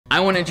I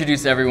want to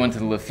introduce everyone to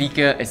the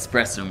Lafeeca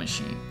Espresso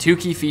Machine. Two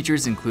key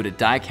features include a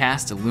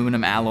die-cast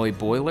aluminum alloy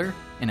boiler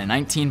and a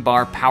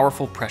 19-bar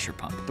powerful pressure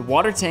pump. The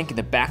water tank in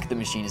the back of the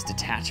machine is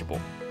detachable.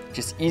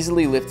 Just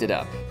easily lift it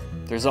up.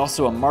 There's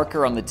also a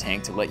marker on the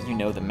tank to let you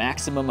know the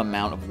maximum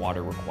amount of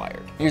water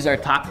required. Here's our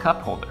top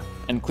cup holder.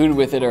 Included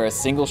with it are a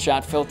single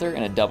shot filter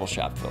and a double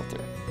shot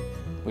filter,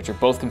 which are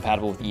both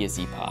compatible with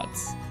ESE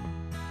pods.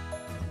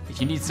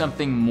 If you need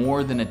something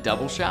more than a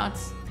double shot,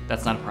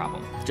 that's not a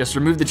problem. Just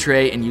remove the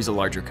tray and use a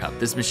larger cup.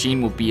 This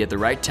machine will be at the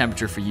right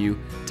temperature for you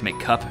to make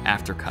cup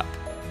after cup.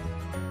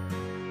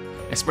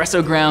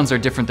 Espresso grounds are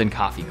different than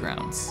coffee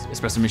grounds.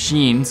 Espresso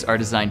machines are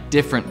designed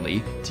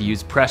differently to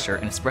use pressure,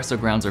 and espresso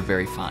grounds are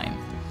very fine.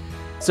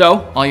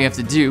 So all you have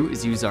to do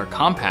is use our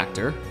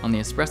compactor on the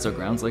espresso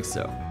grounds like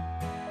so.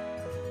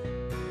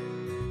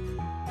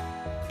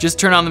 Just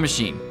turn on the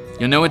machine.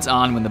 You'll know it's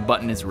on when the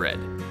button is red.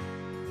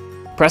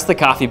 Press the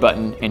coffee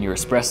button and your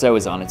espresso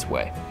is on its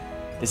way.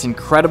 This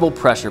incredible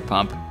pressure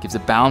pump gives a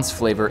balanced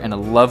flavor and a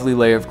lovely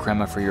layer of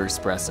crema for your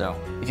espresso.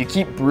 If you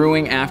keep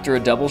brewing after a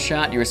double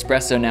shot, your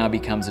espresso now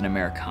becomes an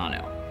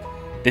Americano.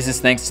 This is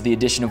thanks to the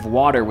addition of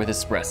water with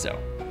espresso.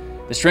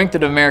 The strength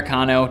of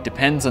Americano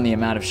depends on the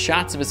amount of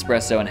shots of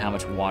espresso and how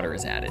much water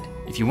is added.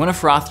 If you want to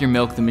froth your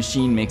milk, the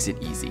machine makes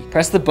it easy.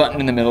 Press the button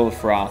in the middle of the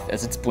froth.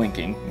 As it's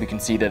blinking, we can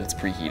see that it's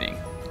preheating.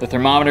 The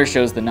thermometer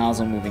shows the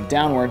nozzle moving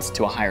downwards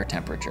to a higher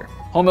temperature.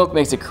 Whole milk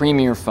makes a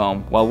creamier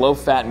foam, while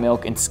low-fat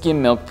milk and skim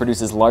milk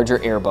produces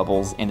larger air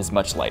bubbles and is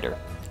much lighter,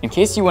 in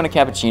case you want a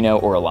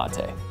cappuccino or a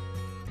latte.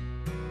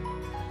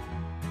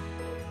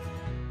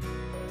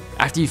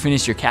 After you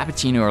finish your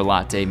cappuccino or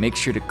latte, make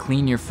sure to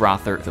clean your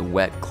frother with a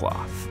wet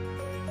cloth.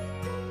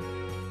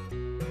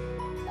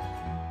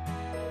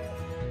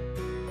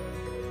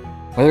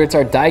 Whether it's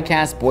our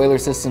die-cast boiler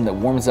system that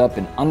warms up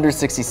in under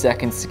 60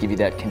 seconds to give you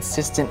that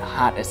consistent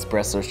hot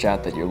espresso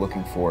shot that you're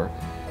looking for,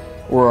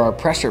 or our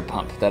pressure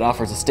pump that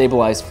offers a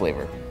stabilized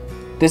flavor,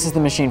 this is the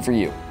machine for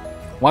you.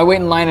 Why wait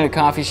in line at a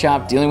coffee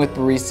shop dealing with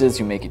baristas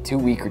who make it too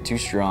weak or too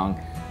strong?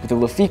 With the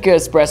Lafeeca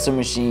Espresso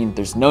Machine,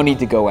 there's no need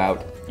to go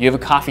out. You have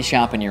a coffee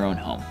shop in your own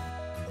home.